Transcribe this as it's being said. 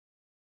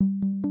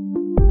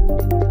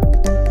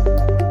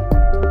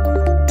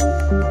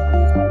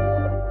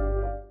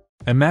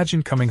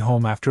Imagine coming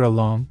home after a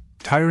long,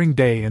 tiring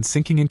day and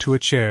sinking into a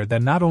chair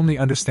that not only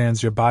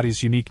understands your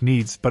body's unique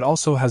needs but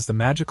also has the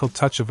magical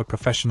touch of a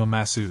professional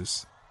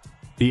masseuse.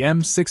 The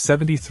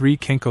M673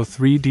 Kenko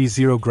 3D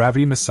Zero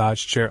Gravity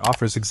Massage Chair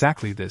offers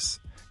exactly this,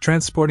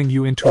 transporting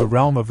you into a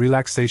realm of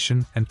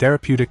relaxation and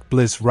therapeutic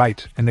bliss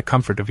right in the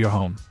comfort of your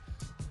home.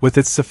 With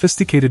its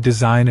sophisticated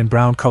design and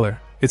brown color,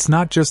 it's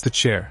not just a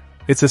chair,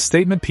 it's a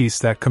statement piece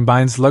that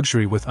combines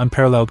luxury with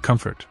unparalleled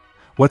comfort.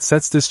 What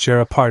sets this chair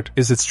apart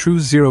is its true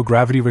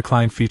zero-gravity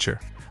recline feature,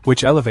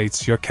 which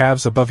elevates your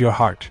calves above your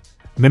heart,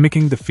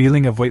 mimicking the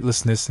feeling of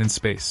weightlessness in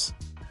space.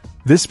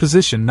 This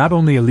position not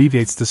only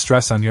alleviates the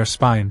stress on your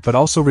spine but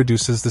also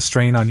reduces the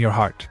strain on your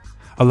heart,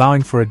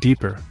 allowing for a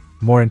deeper,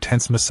 more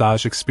intense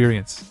massage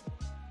experience.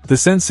 The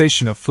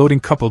sensation of floating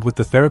coupled with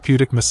the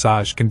therapeutic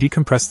massage can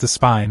decompress the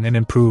spine and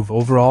improve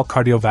overall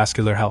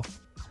cardiovascular health.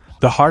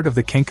 The heart of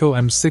the Kenko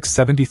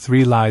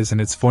M673 lies in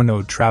its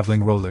 4-node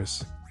traveling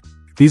rollers.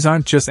 These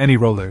aren't just any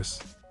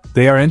rollers.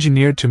 They are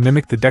engineered to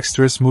mimic the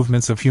dexterous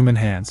movements of human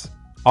hands,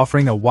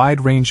 offering a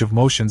wide range of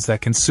motions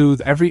that can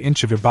soothe every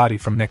inch of your body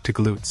from neck to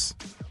glutes.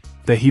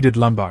 The heated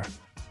lumbar.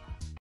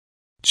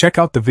 Check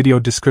out the video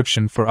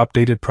description for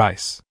updated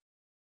price.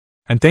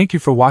 And thank you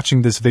for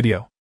watching this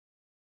video.